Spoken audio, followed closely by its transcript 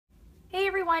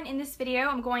everyone, in this video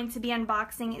I'm going to be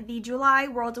unboxing the July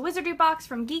World of Wizardry box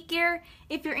from Geek Gear.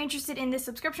 If you're interested in this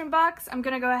subscription box, I'm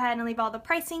going to go ahead and leave all the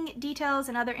pricing, details,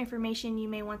 and other information you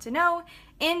may want to know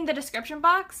in the description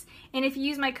box. And if you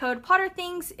use my code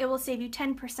POTTERTHINGS, it will save you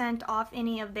 10% off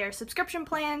any of their subscription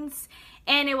plans,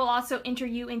 and it will also enter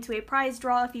you into a prize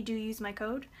draw if you do use my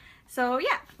code. So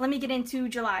yeah, let me get into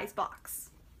July's box.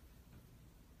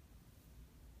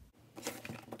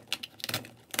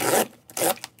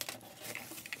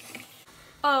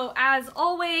 Oh, as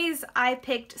always, I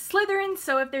picked Slytherin,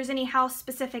 so if there's any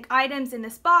house-specific items in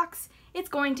this box, it's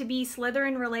going to be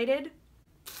Slytherin related.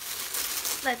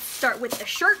 Let's start with the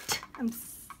shirt.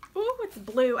 Ooh, it's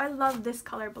blue. I love this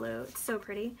color blue. It's so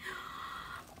pretty.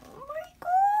 Oh my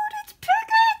god, it's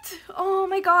Pickett! Oh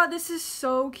my god, this is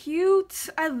so cute.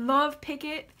 I love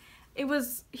Pickett. He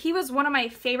was one of my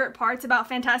favorite parts about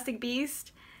Fantastic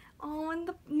Beasts. Oh, and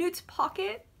the Newt's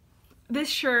pocket. This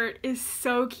shirt is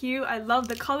so cute. I love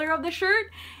the color of the shirt,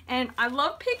 and I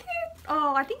love Pickett.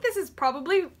 Oh, I think this is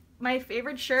probably my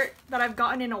favorite shirt that I've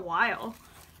gotten in a while.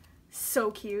 So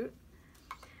cute.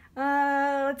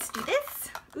 Let's do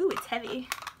this. Ooh, it's heavy.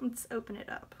 Let's open it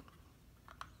up.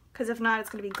 Because if not, it's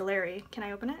going to be glary. Can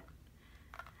I open it?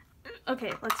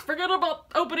 Okay, let's forget about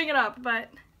opening it up, but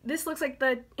this looks like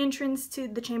the entrance to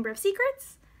the Chamber of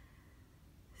Secrets.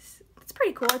 It's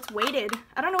pretty cool. It's weighted.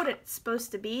 I don't know what it's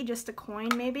supposed to be, just a coin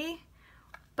maybe.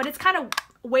 But it's kind of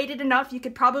weighted enough you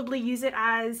could probably use it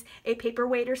as a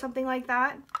paperweight or something like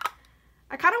that.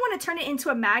 I kind of want to turn it into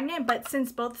a magnet, but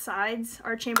since both sides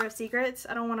are Chamber of Secrets,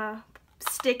 I don't want to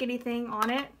stick anything on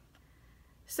it.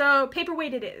 So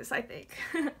paperweight it is, I think.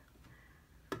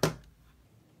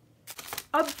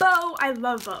 A bow. I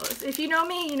love bows. If you know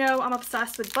me, you know I'm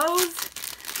obsessed with bows.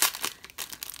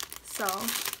 So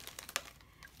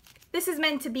this is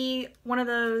meant to be one of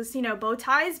those, you know, bow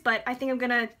ties, but I think I'm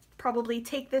gonna probably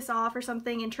take this off or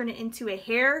something and turn it into a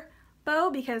hair bow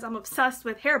because I'm obsessed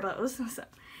with hair bows. So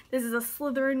this is a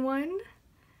Slytherin one.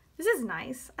 This is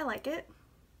nice. I like it.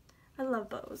 I love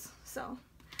bows, so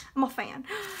I'm a fan.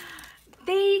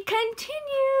 They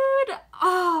continued!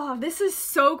 Oh, this is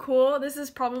so cool. This is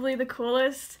probably the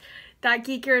coolest that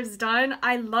Geek Gear has done.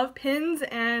 I love pins,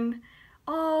 and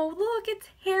oh, look, it's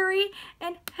Harry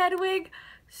and Hedwig.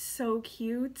 So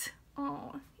cute.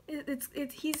 Oh,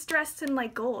 he's dressed in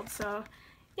like gold, so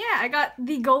yeah, I got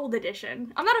the gold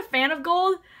edition. I'm not a fan of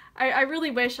gold. I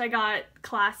really wish I got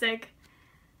classic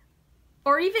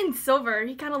or even silver.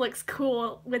 He kind of looks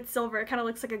cool with silver. It kind of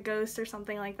looks like a ghost or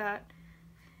something like that.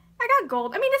 I got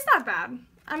gold. I mean, it's not bad.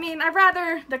 I mean, I'd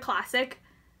rather the classic,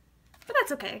 but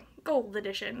that's okay. Gold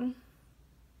edition.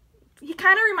 It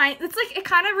kind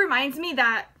of reminds me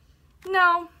that,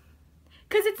 no,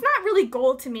 because it's not really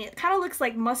gold to me. It kind of looks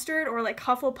like mustard or like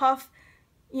Hufflepuff,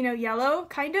 you know, yellow,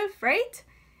 kind of, right?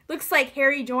 Looks like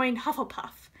Harry joined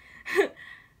Hufflepuff.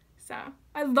 So,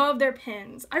 I love their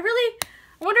pins. I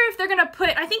wonder if they're going to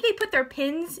put, I think they put their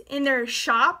pins in their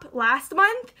shop last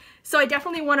month, so I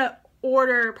definitely want to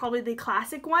order probably the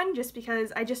classic one just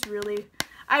because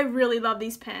I really love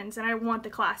these pins and I want the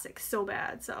classic so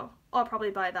bad, so I'll probably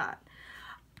buy that.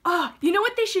 Oh, you know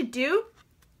what they should do?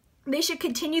 They should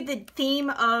continue the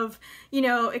theme of, you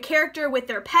know, a character with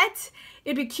their pet.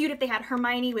 It'd be cute if they had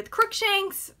Hermione with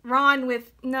Crookshanks, Ron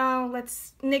with, no,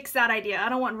 let's nix that idea. I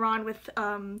don't want Ron with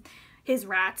his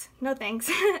rat. No thanks.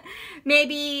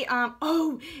 Maybe,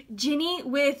 oh, Ginny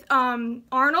with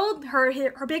Arnold, her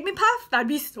Pigment Puff. That'd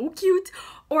be so cute.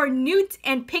 Or Newt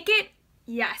and Pickett.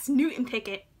 Yes, Newt and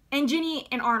Pickett. And Ginny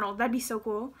and Arnold. That'd be so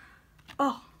cool.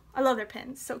 Oh, I love their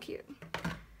pins. So cute.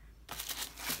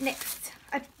 Next.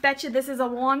 I bet you this is a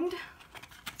wand.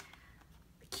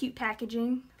 Cute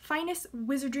packaging. Finest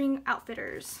Wizardry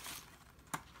Outfitters.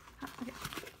 Oh, okay.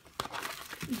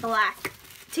 Black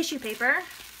tissue paper.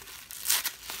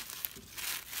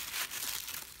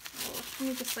 Oh, let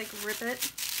me just like rip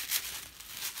it.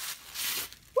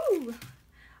 Woo!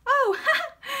 Oh,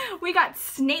 we got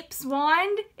Snape's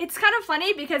wand. It's kind of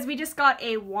funny because we just got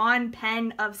a wand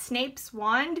pen of Snape's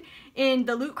wand in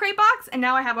the Loot Crate box, and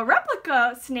now I have a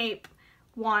replica Snape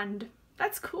wand.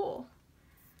 That's cool.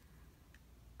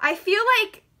 I feel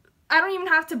like I don't even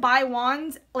have to buy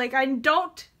wands. Like, I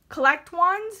don't collect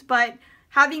wands, but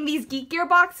having these Geek Gear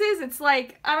boxes, it's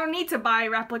like I don't need to buy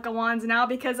replica wands now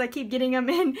because I keep getting them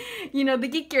in, you know, the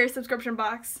Geek Gear subscription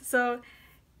box. So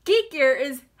Geek Gear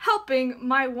is helping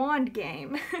my wand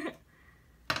game.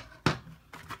 I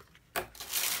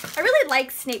really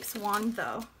like Snape's wand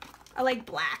though. I like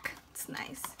black. It's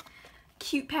nice.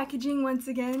 Cute packaging once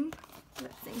again.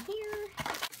 What's in here?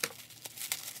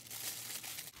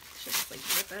 Just like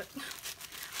rip it.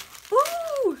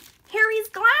 Ooh! Harry's Harry's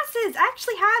glasses. I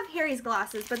actually have Harry's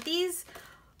glasses, but these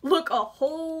look a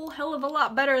whole hell of a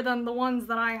lot better than the ones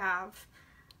that I have.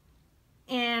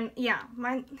 And yeah,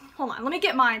 mine, hold on, let me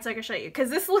get mine so I can show you, because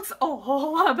this looks a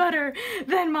whole lot better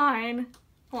than mine.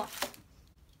 Hold on.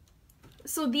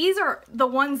 So these are the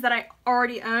ones that I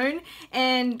already own,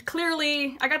 and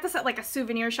clearly, I got this at like a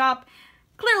souvenir shop.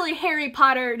 Clearly Harry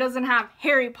Potter doesn't have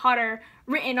Harry Potter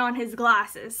written on his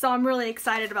glasses, so I'm really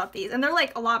excited about these. And they're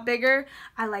like a lot bigger.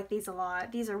 I like these a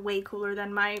lot. These are way cooler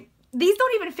than my... These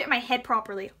don't even fit my head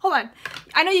properly. Hold on.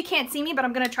 I know you can't see me, but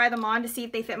I'm going to try them on to see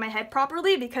if they fit my head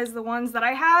properly, because the ones that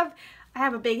I have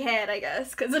a big head, I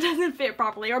guess, because it doesn't fit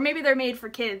properly. Or maybe they're made for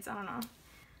kids. I don't know.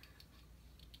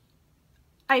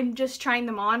 I'm just trying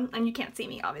them on, and you can't see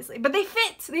me, obviously. But they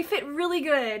fit! They fit really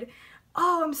good.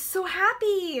 Oh, I'm so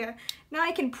happy! Now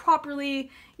I can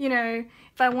properly, you know,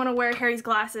 if I want to wear Harry's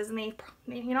glasses, and they,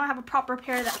 you know, I have a proper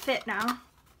pair that fit now.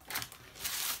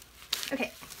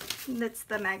 Okay. That's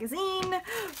the magazine.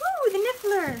 Ooh, the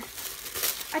Niffler.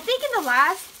 I think in the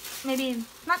last, maybe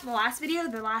not the last video,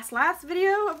 the last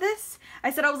video of this, I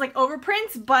said I was like over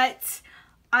prints, but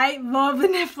I love the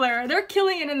Niffler. They're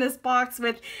killing it in this box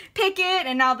with Pickett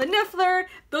and now the Niffler.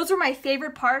 Those were my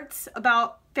favorite parts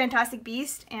about Fantastic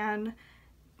Beasts, and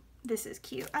this is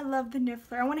cute. I love the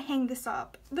Niffler. I want to hang this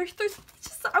up. There's just,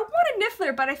 I want a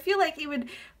Niffler, but I feel like it would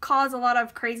cause a lot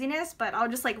of craziness, but I'll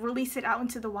just like release it out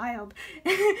into the wild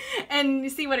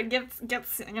and see what it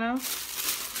gets, you know?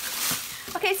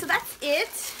 Okay, so that's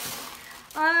it.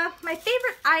 My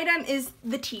favorite item is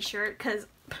the t-shirt, because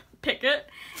pick it.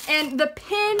 And the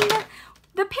pin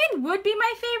would be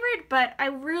my favorite, but I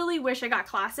really wish I got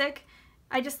classic.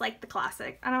 I just like the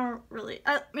classic. I don't really,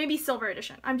 maybe silver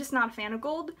edition. I'm just not a fan of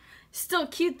gold. Still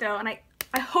cute though, and I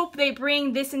hope they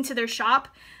bring this into their shop,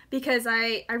 because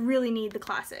I really need the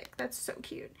classic. That's so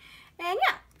cute. And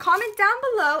yeah, comment down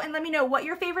below and let me know what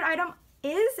your favorite item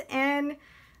is, and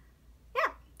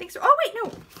yeah, thanks for, oh wait,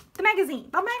 no, the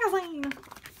magazine.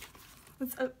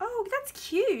 Oh, that's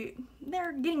cute.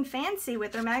 They're getting fancy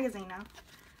with their magazine now.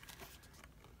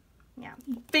 Yeah,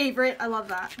 favorite, I love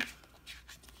that.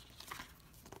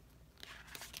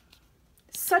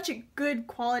 Such a good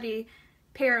quality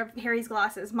pair of Harry's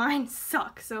glasses. Mine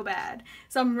suck so bad,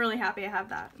 so I'm really happy I have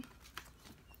that.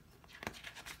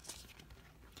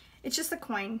 It's just a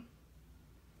coin.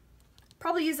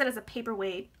 Probably use it as a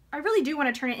paperweight. I really do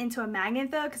want to turn it into a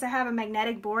magnet though, because I have a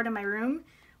magnetic board in my room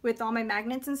with all my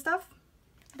magnets and stuff.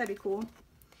 That'd be cool.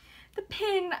 The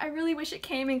pin, I really wish it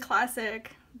came in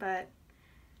classic, but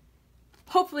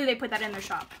hopefully they put that in their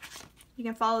shop. You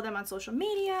can follow them on social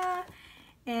media,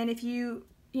 and if you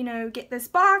know, get this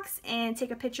box and take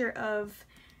a picture of,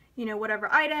 you know, whatever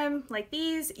item like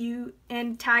these,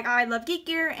 and tag I Love Geek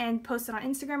Gear and post it on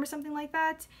Instagram or something like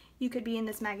that, you could be in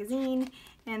this magazine.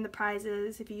 And the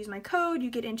prizes, if you use my code,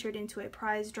 you get entered into a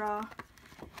prize draw.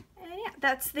 And yeah,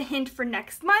 that's the hint for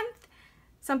next month.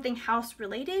 Something house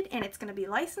related, and it's gonna be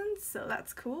licensed, so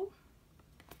that's cool.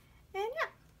 And yeah,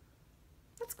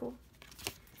 that's cool.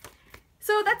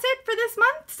 So that's it for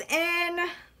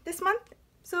this month,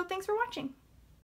 so thanks for watching.